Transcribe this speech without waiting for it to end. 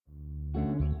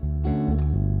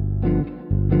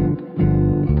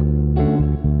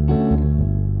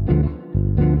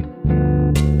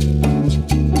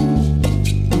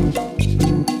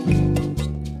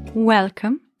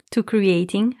Welcome to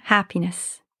Creating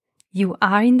Happiness. You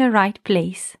are in the right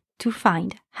place to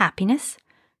find happiness,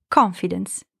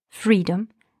 confidence, freedom,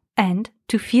 and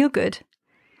to feel good.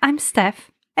 I'm Steph,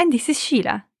 and this is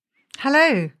Sheila.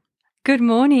 Hello. Good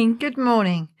morning. Good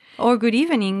morning. Or good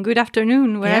evening, good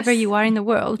afternoon, wherever you are in the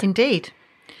world. Indeed.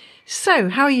 So,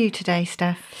 how are you today,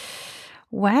 Steph?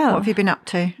 Well, What have you been up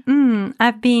to?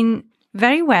 I've been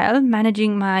very well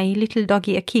managing my little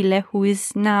doggy Achille, who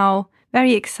is now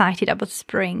very excited about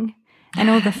spring and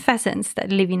all the pheasants that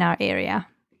live in our area.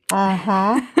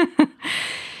 Uh-huh.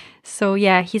 So,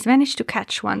 yeah, he's managed to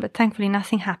catch one, but thankfully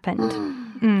nothing happened.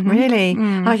 Really?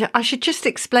 I should just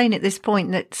explain at this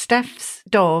point that Steph's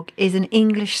dog is an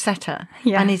English setter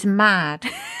and is mad.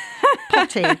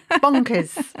 Potty.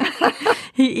 Bonkers.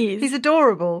 He is. He's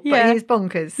adorable, but he's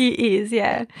bonkers. He is,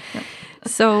 yeah.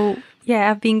 So,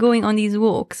 yeah, I've been going on these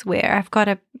walks where I've got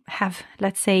to have,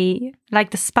 let's say, like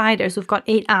the spiders who've got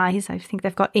 8 eyes. I think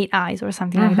they've got 8 eyes or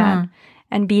something like that.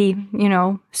 And be,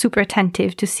 super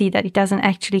attentive to see that he doesn't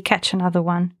actually catch another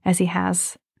one as he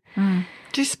has.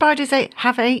 Do spiders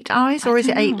have 8 eyes or is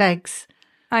it 8 legs?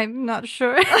 I'm not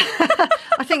sure.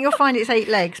 I think you'll find it's 8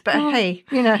 legs, but hey,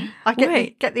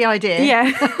 I get the idea.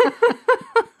 Yeah.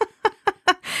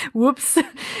 Whoops.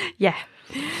 Yeah.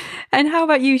 And how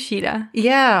about you, Sheila?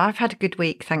 Yeah, I've had a good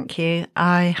week, thank you.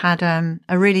 I had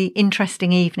a really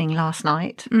interesting evening last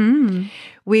night.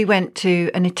 We went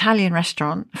to an Italian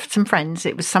restaurant for some friends.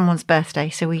 It was someone's birthday,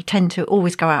 so we tend to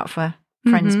always go out for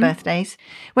friends' birthdays.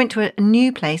 Went to a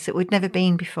new place that we'd never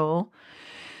been before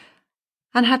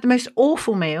and had the most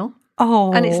awful meal.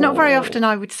 Oh. And it's not very often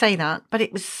I would say that, but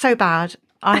it was so bad.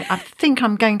 I think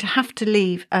I'm going to have to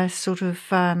leave a sort of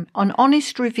an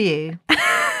honest review.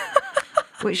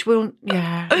 Which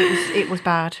it was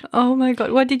bad. Oh my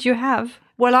God, what did you have?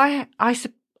 Well, I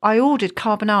ordered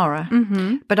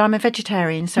carbonara, but I'm a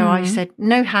vegetarian, so I said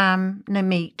no ham, no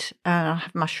meat, I'll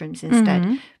have mushrooms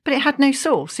instead. But it had no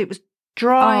sauce. It was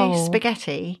dry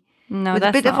spaghetti with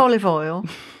a bit of olive oil,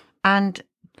 and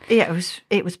it was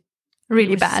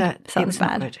really bad. It was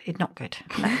bad. Not good. It's not good.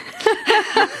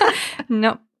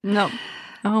 No.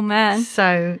 Oh, man.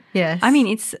 So, yes. I mean,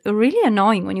 it's really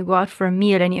annoying when you go out for a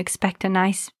meal and you expect a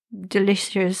nice,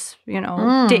 delicious,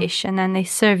 dish, and then they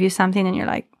serve you something and you're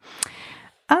like,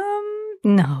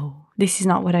 no, this is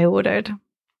not what I ordered.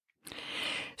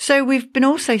 So we've been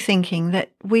also thinking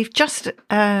that we've just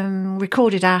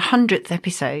recorded our 100th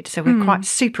episode, so we're quite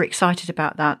super excited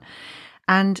about that.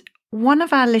 And one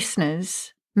of our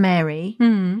listeners, Mary,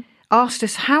 asked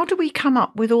us, how do we come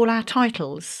up with all our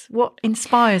titles? What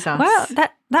inspires us? Well,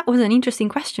 that was an interesting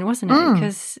question, wasn't it?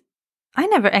 Because I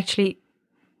never actually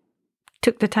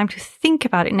took the time to think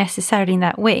about it necessarily in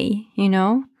that way,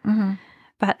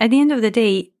 But at the end of the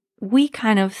day, we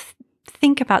kind of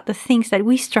think about the things that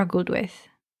we struggled with,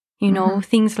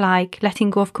 things like letting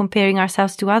go of comparing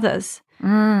ourselves to others.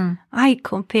 I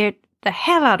compared the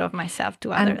hell out of myself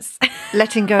to others.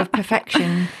 Letting go of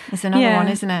perfection is another one,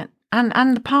 isn't it?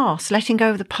 And the past, letting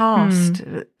go of the past.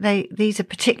 These are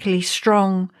particularly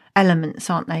strong elements,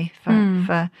 aren't they?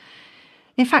 For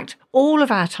in fact, all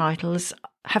of our titles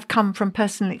have come from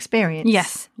personal experience.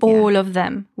 Yes, all of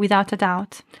them, without a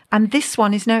doubt. And this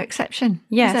one is no exception.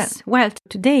 Yes. Is it? Well,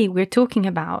 today we're talking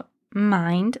about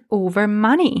mind over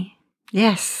money.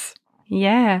 Yes.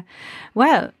 Yeah.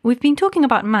 Well, we've been talking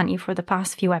about money for the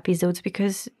past few episodes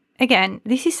because, again,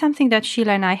 this is something that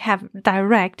Sheila and I have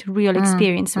direct, real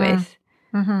experience with.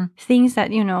 Things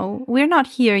that, we're not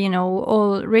here,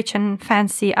 all rich and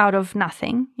fancy out of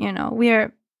nothing.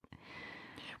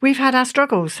 We've had our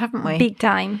struggles, haven't we? Big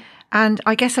time. And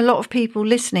I guess a lot of people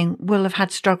listening will have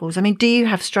had struggles. I mean, do you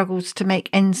have struggles to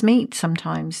make ends meet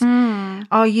sometimes?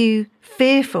 Are you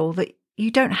fearful that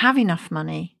you don't have enough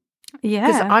money? Yeah.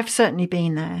 Because I've certainly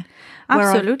been there.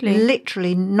 Absolutely. Where I've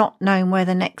literally not known where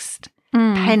the next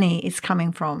penny is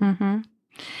coming from.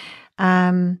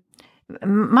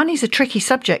 Money's a tricky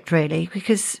subject, really,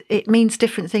 because it means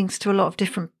different things to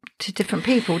different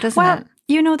people, doesn't it?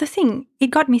 Well, the thing,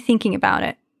 it got me thinking about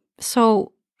it.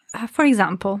 So, for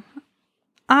example,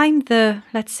 I'm the,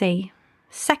 let's say,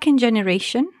 second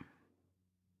generation.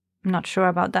 I'm not sure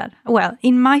about that. Well,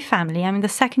 in my family, I'm the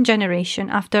second generation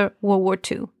after World War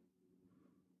II.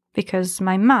 Because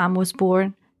my mom was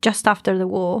born just after the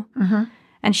war.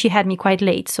 And she had me quite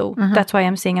late. So that's why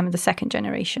I'm saying I'm the second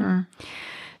generation.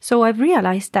 So I've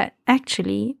realized that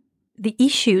actually the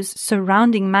issues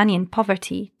surrounding money and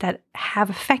poverty that have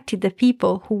affected the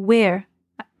people who were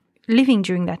living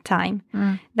during that time,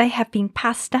 they have been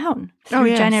passed down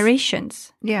through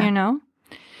generations,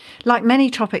 like many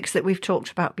topics that we've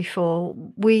talked about before,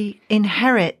 we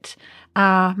inherit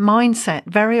our mindset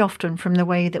very often from the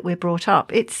way that we're brought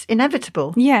up. It's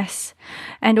inevitable. Yes.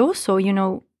 And also,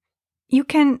 you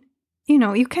can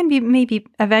be maybe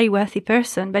a very wealthy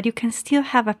person, but you can still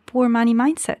have a poor money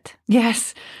mindset.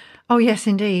 Yes. Oh, yes,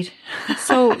 indeed.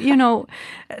 So,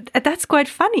 that's quite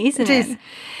funny, isn't it?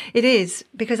 It is,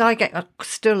 because I get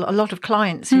still a lot of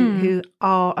clients who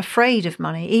are afraid of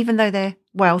money, even though they're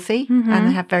wealthy and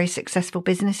they have very successful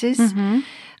businesses.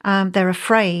 They're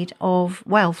afraid of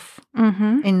wealth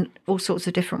in all sorts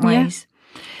of different ways.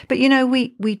 Yeah. But,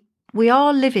 we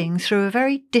are living through a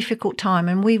very difficult time,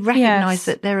 and we recognise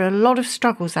that there are a lot of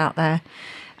struggles out there,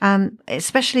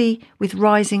 especially with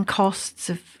rising costs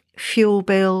of fuel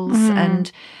bills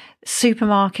and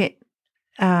supermarket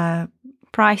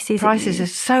prices are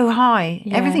so high.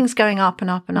 Yeah. Everything's going up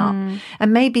and up and up.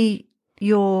 And maybe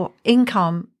your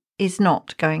income is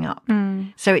not going up.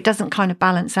 So it doesn't kind of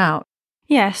balance out.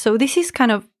 Yeah, so this is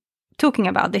kind of talking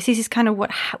about this. This is kind of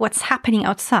what's happening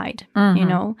outside,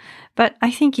 But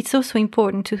I think it's also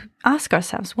important to ask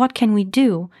ourselves, what can we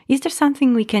do? Is there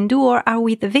something we can do, or are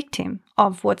we the victim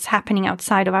of what's happening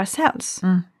outside of ourselves?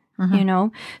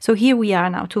 So here we are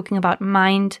now talking about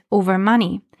mind over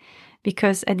money,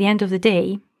 because at the end of the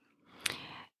day,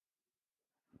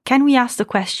 can we ask the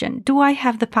question, do I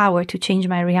have the power to change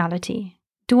my reality?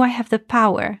 Do I have the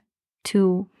power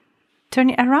to turn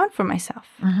it around for myself?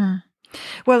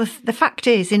 Well, the fact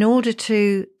is, in order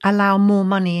to allow more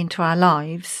money into our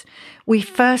lives, we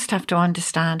first have to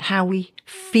understand how we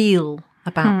feel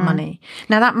about money.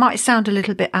 Now, that might sound a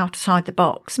little bit outside the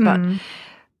box,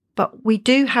 but we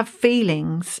do have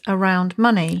feelings around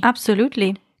money.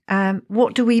 Absolutely.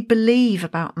 What do we believe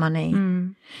about money?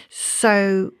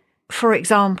 So, for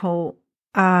example,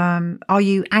 are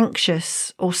you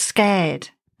anxious or scared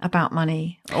about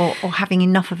money, or having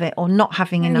enough of it, or not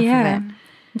having enough of it?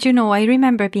 Do you know, I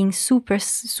remember being super,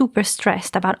 super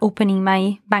stressed about opening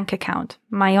my bank account,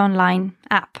 my online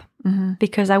app,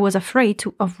 because I was afraid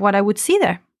of what I would see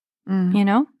there,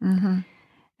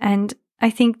 And I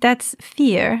think that's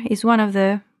fear is one of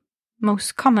the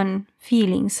most common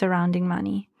feelings surrounding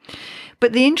money.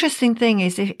 But the interesting thing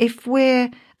is, if we're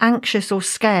anxious or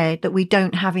scared that we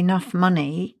don't have enough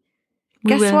money,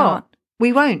 guess what? Not.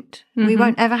 We won't. We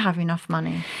won't ever have enough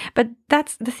money. But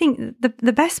that's the thing.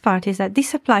 The best part is that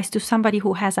this applies to somebody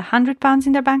who has £100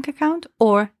 in their bank account,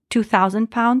 or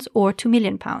 £2,000 or £2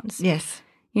 million. Yes.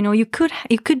 You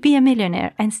could be a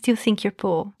millionaire and still think you're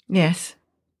poor. Yes.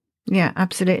 Yeah,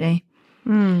 absolutely.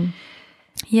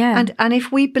 Yeah. And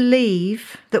if we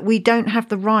believe that we don't have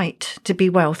the right to be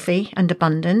wealthy and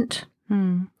abundant,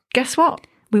 guess what?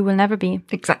 We will never be.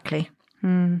 Exactly.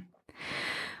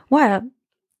 Well,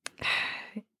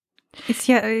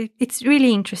 it's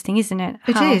really interesting, isn't it?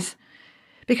 It is.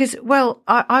 Because, well,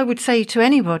 I would say to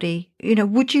anybody,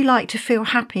 would you like to feel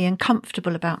happy and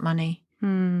comfortable about money?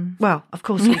 Well, of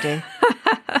course we do.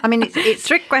 I mean, it's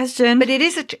trick question, but it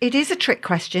is a trick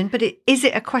question. But is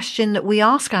it a question that we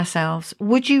ask ourselves?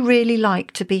 Would you really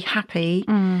like to be happy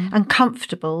and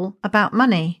comfortable about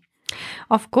money?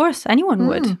 Of course, anyone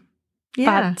would.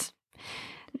 Yeah.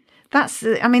 But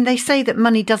they say that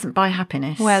money doesn't buy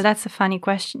happiness. Well, that's a funny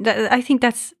question. I think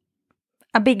that's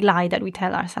a big lie that we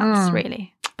tell ourselves,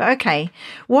 really. But okay,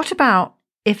 what about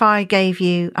if I gave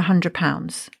you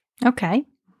 £100? Okay.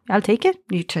 I'll take it.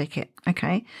 You take it.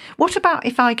 Okay. What about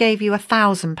if I gave you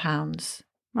 £1,000?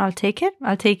 I'll take it.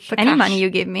 I'll take for any cash. Money you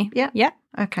give me. Yeah. Yeah.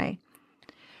 Okay.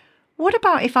 What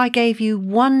about if I gave you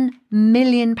 £1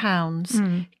 million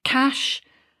cash,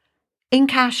 in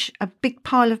cash, a big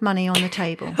pile of money on the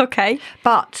table? Okay.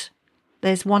 But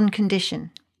there's one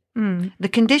condition. The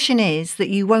condition is that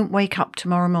you won't wake up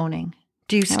tomorrow morning.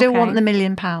 Do you still want the £1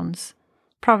 million?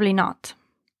 Probably not.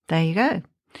 There you go.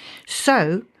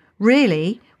 So,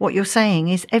 really, what you're saying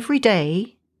is every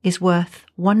day is worth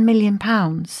 £1 million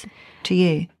to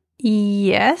you.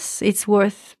 Yes, it's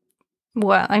worth,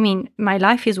 well, I mean, my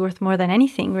life is worth more than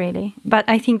anything, really. But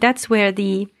I think that's where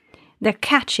the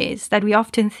catch is, that we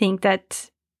often think that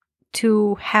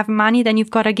to have money, then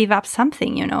you've got to give up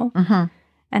something,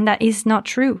 And that is not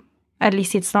true. At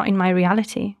least it's not in my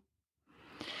reality.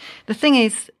 The thing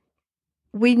is,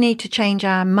 we need to change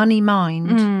our money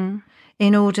mind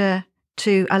in order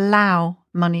to allow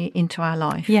money into our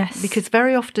life. Yes. Because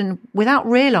very often, without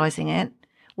realising it,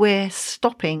 we're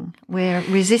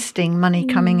resisting money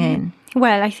coming in.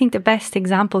 Well, I think the best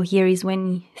example here is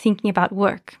when thinking about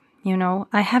work.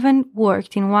 I haven't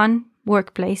worked in one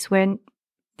workplace where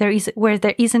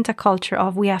there isn't a culture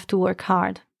of we have to work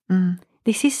hard.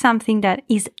 This is something that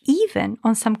is even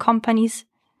on some companies'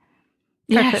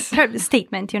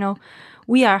 statement,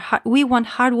 we want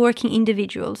hardworking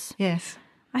individuals. Yes.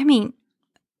 I mean,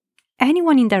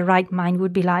 anyone in their right mind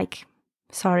would be like,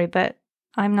 sorry, but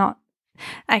I'm not.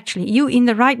 Actually, you in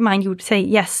the right mind, you would say,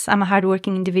 yes, I'm a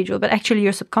hardworking individual. But actually,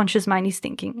 your subconscious mind is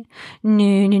thinking,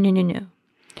 no.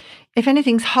 If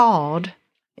anything's hard,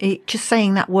 just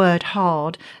saying that word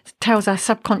hard tells our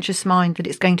subconscious mind that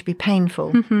it's going to be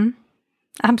painful. Mm-hmm.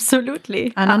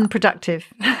 Absolutely. And unproductive.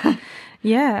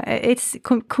 Yeah, it's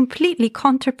completely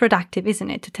counterproductive,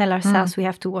 isn't it, to tell ourselves we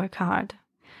have to work hard.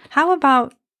 How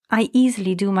about I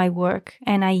easily do my work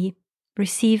and I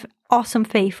receive awesome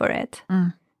pay for it?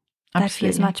 That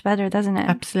feels much better, doesn't it?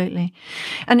 Absolutely.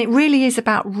 And it really is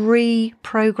about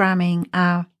reprogramming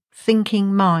our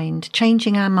thinking mind,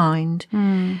 changing our mind,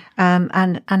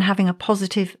 and having a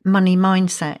positive money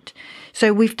mindset.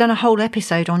 So we've done a whole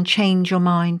episode on change your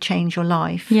mind, change your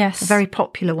life. Yes. A very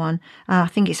popular one. I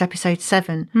think it's episode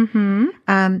 7.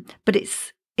 Mm-hmm. But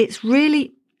it's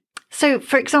really... So,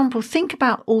 for example, think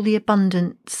about all the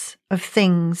abundance of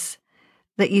things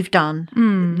that you've done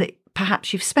that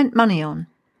perhaps you've spent money on.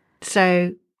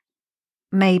 So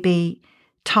maybe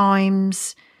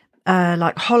times,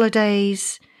 like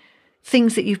holidays,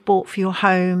 things that you've bought for your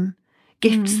home,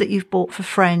 gifts that you've bought for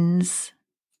friends,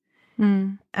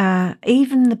 even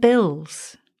the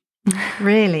bills,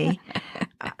 really,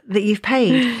 that you've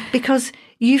paid, because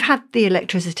you've had the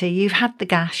electricity, you've had the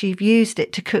gas, you've used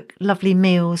it to cook lovely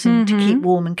meals and to keep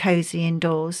warm and cosy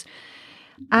indoors.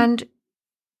 And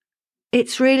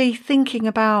it's really thinking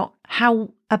about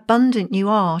how abundant you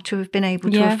are to have been able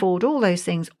to afford all those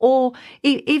things, or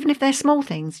even if they're small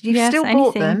things, you've still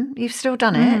bought them, you've still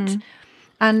done it,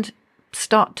 and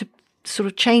start to sort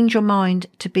of change your mind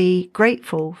to be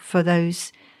grateful for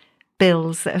those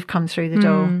bills that have come through the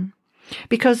door.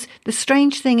 Because the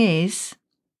strange thing is,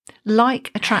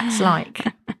 like attracts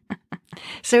like.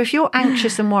 So if you're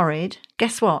anxious and worried,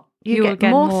 guess what? You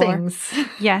get more things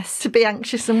to be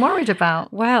anxious and worried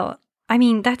about. Well, I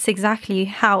mean, that's exactly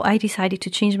how I decided to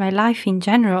change my life in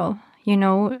general.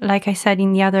 Like I said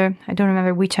in the other, I don't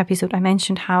remember which episode, I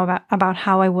mentioned about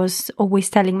how I was always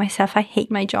telling myself I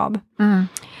hate my job.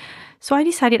 So I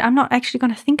decided I'm not actually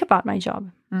going to think about my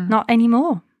job, not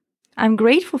anymore. I'm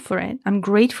grateful for it. I'm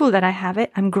grateful that I have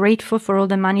it. I'm grateful for all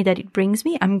the money that it brings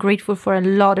me. I'm grateful for a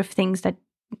lot of things that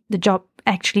the job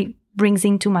actually brings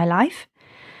into my life.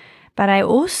 But I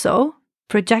also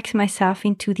project myself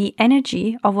into the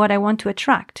energy of what I want to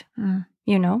attract,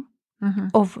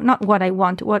 of not what I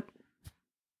want, what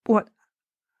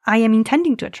I am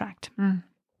intending to attract.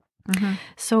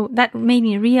 So that made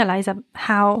me realize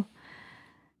how,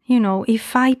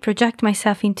 if I project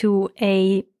myself into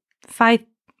a £5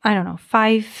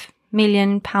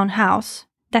 million house,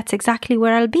 that's exactly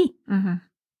where I'll be.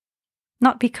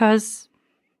 Not because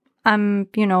I'm,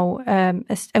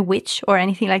 a witch or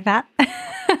anything like that,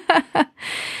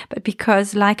 but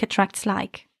because like attracts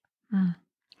like.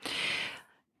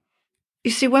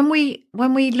 You see, when we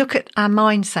look at our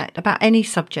mindset about any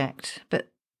subject, but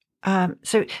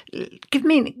so give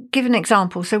an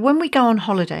example. So when we go on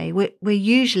holiday, we're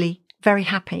usually very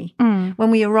happy. When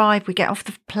we arrive, we get off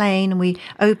the plane and we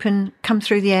come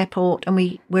through the airport,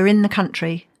 and we're in the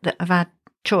country of our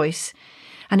choice.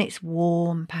 And it's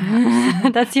warm,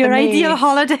 perhaps. That's your ideal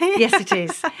holiday. Yes, it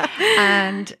is.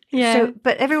 And so,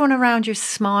 but everyone around you is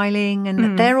smiling,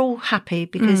 and they're all happy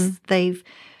because they've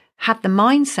had the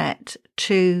mindset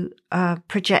to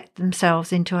project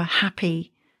themselves into a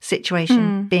happy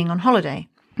situation being on holiday.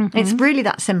 It's really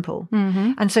that simple.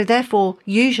 And so therefore,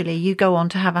 usually you go on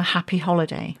to have a happy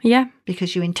holiday. Yeah.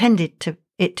 Because you intended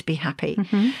it to be happy.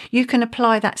 You can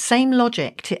apply that same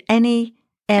logic to any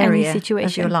area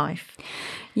of your life.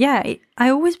 Yeah, I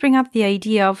always bring up the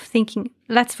idea of thinking,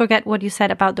 let's forget what you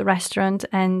said about the restaurant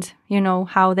and,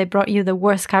 how they brought you the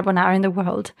worst carbonara in the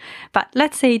world. But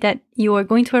let's say that you are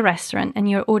going to a restaurant and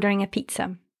you're ordering a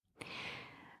pizza.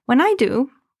 When I do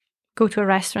go to a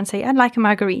restaurant, say, I'd like a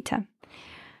margarita,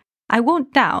 I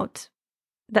won't doubt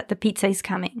that the pizza is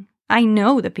coming. I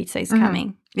know the pizza is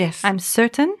coming. Yes. I'm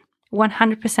certain,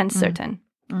 100% certain.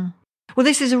 Well,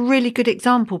 this is a really good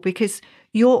example because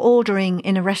you're ordering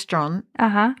in a restaurant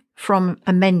from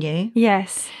a menu.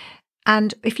 Yes.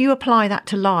 And if you apply that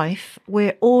to life,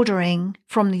 we're ordering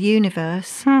from the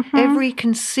universe every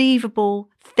conceivable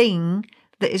thing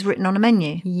that is written on a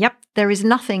menu. Yep. There is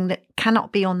nothing that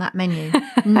cannot be on that menu.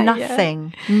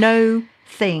 Nothing. No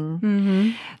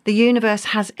thing. The universe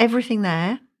has everything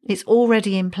there. It's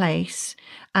already in place,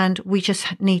 and we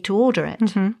just need to order it.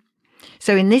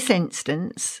 So in this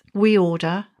instance, we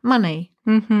order money.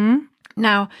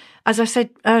 Now, as I said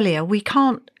earlier, we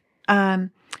can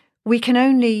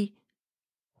only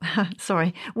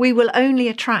we will only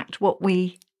attract what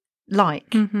we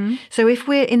like. So if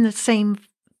we're in the same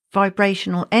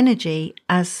vibrational energy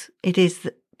as it is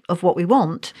of what we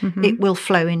want, it will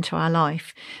flow into our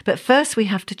life. But first we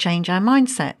have to change our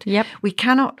mindset. Yep. We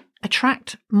cannot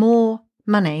attract more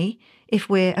money if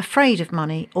we're afraid of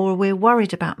money, or we're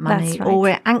worried about money, That's right. or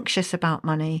we're anxious about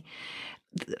money,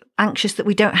 anxious that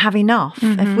we don't have enough.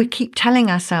 If we keep telling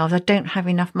ourselves, I don't have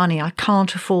enough money, I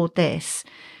can't afford this,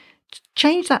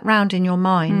 change that round in your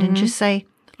mind and just say,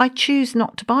 I choose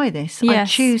not to buy this. Yes. I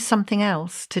choose something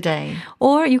else today.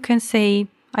 Or you can say,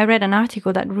 I read an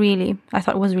article that I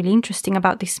thought was really interesting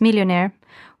about this millionaire,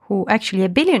 who actually a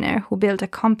billionaire, who built a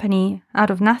company out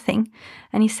of nothing.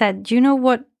 And he said, do you know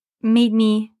what made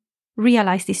me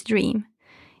realize this dream?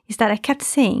 Is that I kept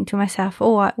saying to myself,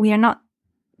 we are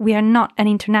not an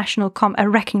international a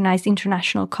recognized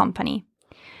international company.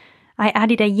 I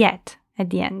added a yet at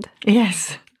the end.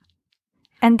 Yes.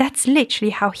 And that's literally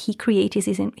how he created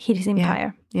his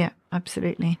empire. Yeah,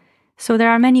 absolutely. So there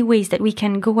are many ways that we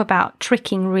can go about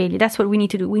tricking, really. That's what we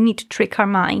need to do. We need to trick our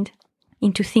mind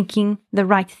into thinking the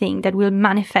right thing that will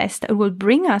manifest, that will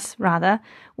bring us, rather,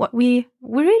 what we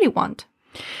really want.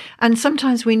 And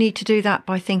sometimes we need to do that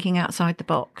by thinking outside the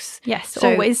box. Yes,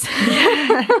 always.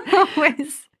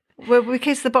 Always. Well,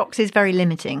 because the box is very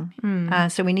limiting,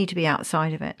 so we need to be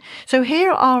outside of it. So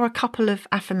here are a couple of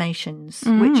affirmations,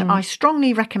 which I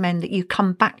strongly recommend that you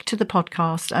come back to the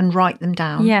podcast and write them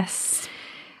down. Yes.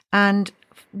 And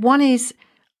one is,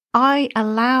 I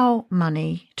allow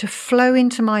money to flow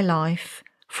into my life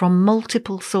from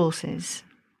multiple sources.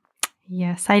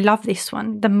 Yes, I love this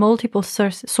one, the multiple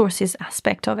sources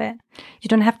aspect of it. You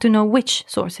don't have to know which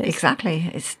sources. Exactly.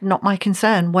 It's not my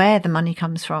concern where the money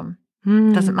comes from.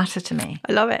 Doesn't matter to me.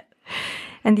 I love it.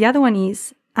 And the other one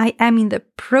is, I am in the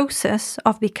process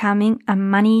of becoming a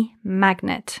money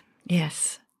magnet.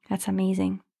 Yes. That's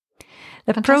amazing.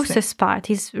 The Fantastic. process part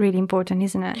is really important,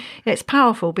 isn't it? It's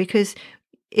powerful because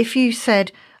if you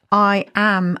said, I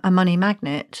am a money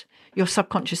magnet, your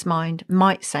subconscious mind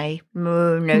might say,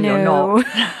 no, you're not.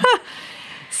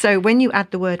 So when you add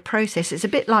the word process, it's a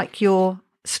bit like your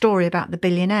story about the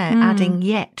billionaire adding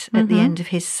yet at the end of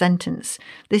his sentence.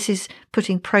 This is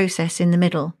putting process in the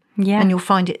middle. Yeah. And you'll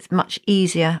find it much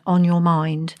easier on your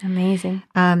mind. Amazing.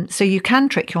 So you can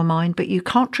trick your mind, but you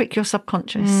can't trick your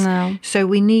subconscious. No. So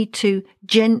we need to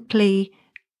gently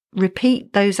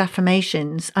repeat those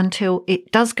affirmations until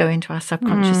it does go into our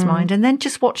subconscious mind, and then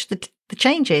just watch the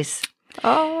changes.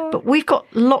 Oh. But we've got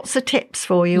lots of tips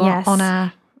for you Yes. on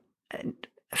our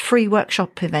free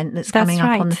workshop event that's coming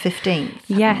up on the 15th.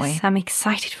 Yes, we? I'm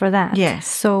excited for that. Yes.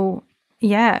 So,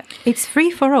 yeah, it's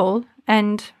free for all.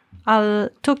 And I'll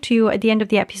talk to you at the end of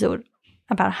the episode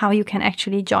about how you can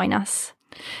actually join us.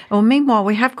 Well, meanwhile,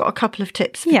 we have got a couple of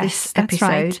tips for Yes, this that's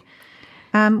episode.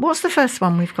 right. What's the first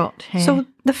one we've got here? So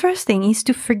the first thing is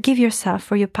to forgive yourself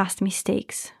for your past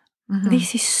mistakes.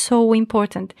 This is so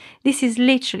important. This is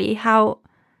literally how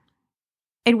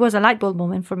it was a light bulb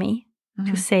moment for me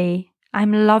to say,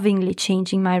 I'm lovingly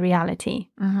changing my reality,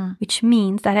 which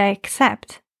means that I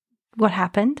accept what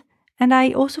happened and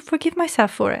I also forgive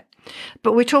myself for it.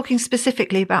 But we're talking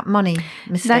specifically about money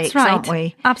mistakes, That's right. aren't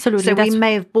we? Absolutely. So we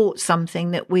may have bought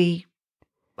something that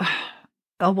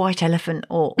a white elephant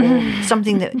or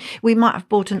something that we might have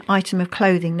bought an item of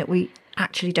clothing that we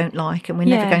actually don't like and we're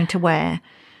never going to wear.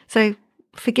 So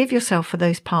forgive yourself for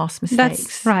those past mistakes.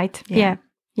 That's right. Yeah.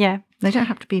 They don't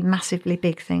have to be massively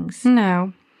big things.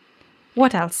 No.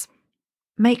 What else?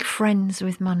 Make friends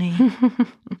with money.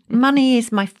 Money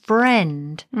is my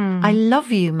friend. I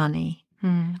love you, money.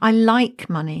 I like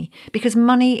money because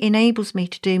money enables me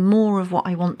to do more of what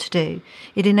I want to do.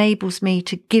 It enables me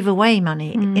to give away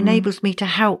money. It enables me to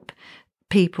help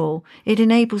people. It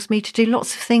enables me to do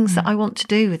lots of things that I want to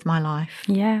do with my life.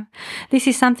 Yeah. This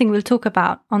is something we'll talk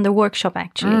about on the workshop,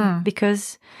 actually,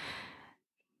 because,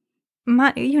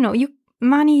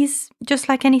 money is just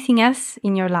like anything else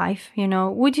in your life.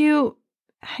 Would you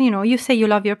say you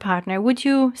love your partner. Would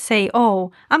you say,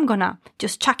 oh, I'm going to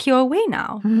just chuck you away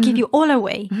now, give you all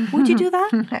away? Would you do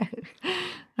that? No,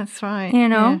 that's right.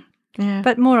 Yeah.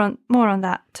 But more on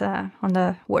that on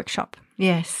the workshop.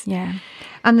 Yes. Yeah.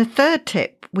 And the third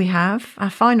tip we have,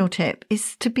 our final tip,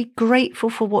 is to be grateful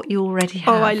for what you already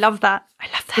have. Oh, I love that.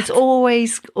 It's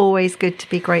always good to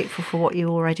be grateful for what you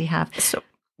already have. So,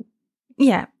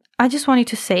 yeah, I just wanted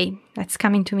to say, that's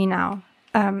coming to me now,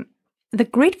 the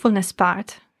gratefulness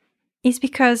part is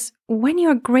because when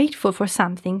you're grateful for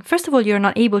something, first of all, you're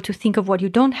not able to think of what you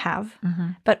don't have,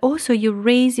 but also you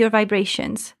raise your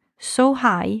vibrations so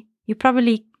high, you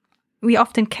probably we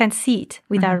often can't see it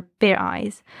with our bare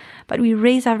eyes, but we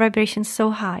raise our vibrations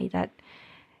so high that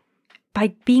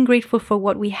by being grateful for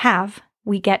what we have,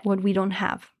 we get what we don't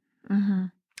have.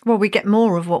 Well, we get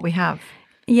more of what we have.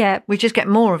 Yeah. We just get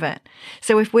more of it.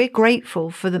 So if we're grateful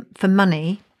for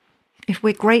money, if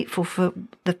we're grateful for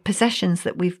the possessions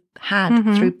that we've had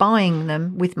through buying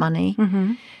them with money,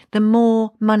 the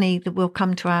more money that will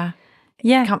come to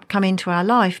come into our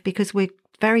life, because we're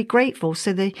very grateful.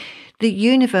 So the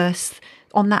universe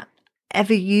on that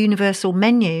ever universal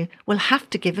menu will have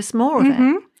to give us more of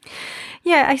it.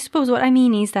 Yeah, I suppose what I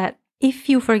mean is that if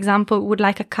you, for example, would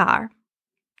like a car,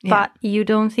 but you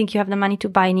don't think you have the money to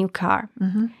buy a new car,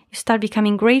 you start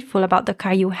becoming grateful about the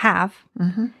car you have,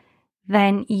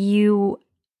 then your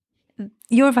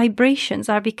vibrations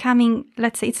are becoming,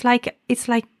 let's say, it's like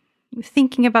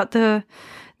thinking about the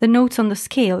notes on the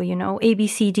scale, you know, A, B,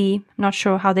 C, D. Not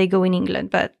sure how they go in England,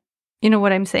 but you know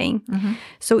what I'm saying.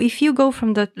 So if you go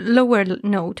from the lower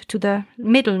note to the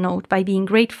middle note by being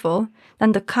grateful,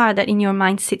 then the car that in your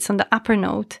mind sits on the upper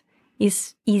note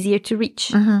is easier to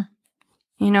reach,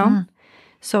 you know?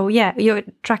 So yeah, you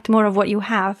attract more of what you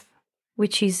have,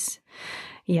 which is,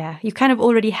 you kind of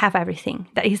already have everything.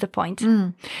 That is the point.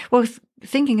 Well,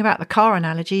 thinking about the car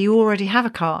analogy, you already have a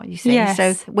car, you see. Yes.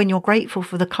 So when you're grateful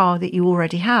for the car that you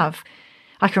already have,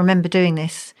 I can remember doing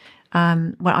this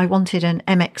when I wanted an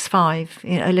MX-5,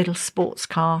 you know, a little sports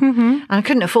car, and I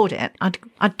couldn't afford it. I'd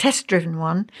test driven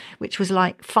one, which was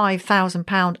like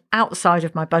 £5,000 outside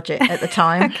of my budget at the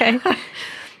time. Okay.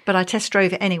 But I test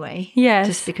drove it anyway,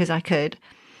 just because I could.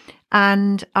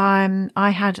 And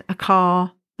I had a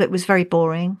car that was very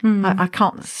boring. I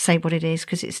can't say what it is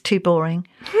because it's too boring.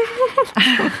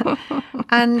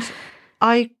 And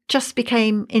I just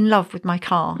became in love with my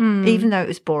car, even though it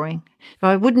was boring. But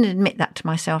I wouldn't admit that to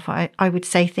myself. I would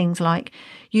say things like,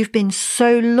 "You've been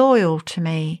so loyal to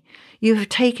me. You have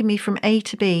taken me from A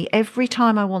to B every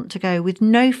time I want to go with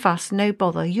no fuss, no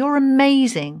bother. You're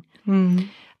amazing."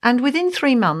 And within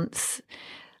 3 months,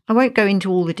 I won't go into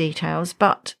all the details,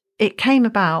 but it came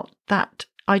about that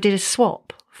I did a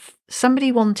swap.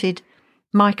 Somebody wanted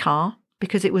my car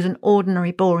because it was an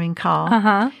ordinary, boring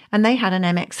car, and they had an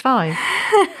MX-5,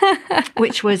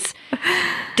 which was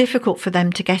difficult for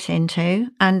them to get into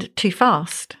and too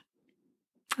fast.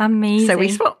 Amazing. So we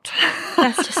swapped.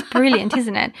 That's just brilliant,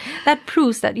 isn't it? That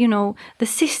proves that, you know, the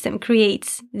system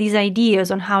creates these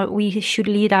ideas on how we should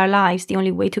lead our lives. The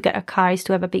only way to get a car is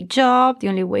to have a big job. The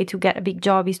only way to get a big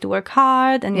job is to work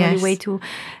hard. And the only way to,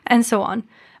 and so on.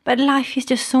 But life is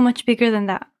just so much bigger than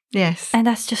that. Yes. And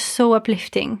that's just so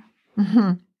uplifting.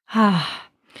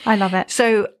 I love it.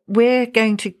 So we're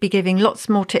going to be giving lots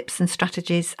more tips and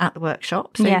strategies at the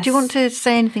workshop. So do you want to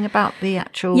say anything about the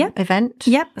actual event?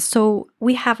 Yep. So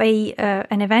we have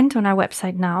an event on our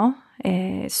website now.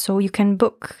 So you can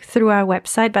book through our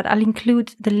website, but I'll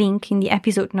include the link in the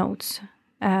episode notes.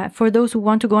 For those who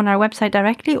want to go on our website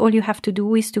directly, all you have to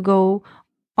do is to go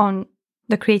on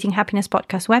the Creating Happiness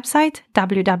Podcast website,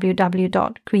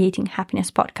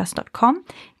 www.creatinghappinesspodcast.com,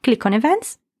 click on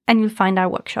events, and you'll find our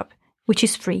workshop, which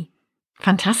is free.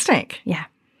 Fantastic. Yeah.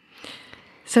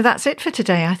 So that's it for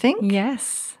today, I think.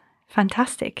 Yes.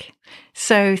 Fantastic.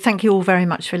 So thank you all very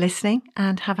much for listening,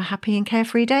 and have a happy and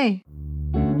carefree day.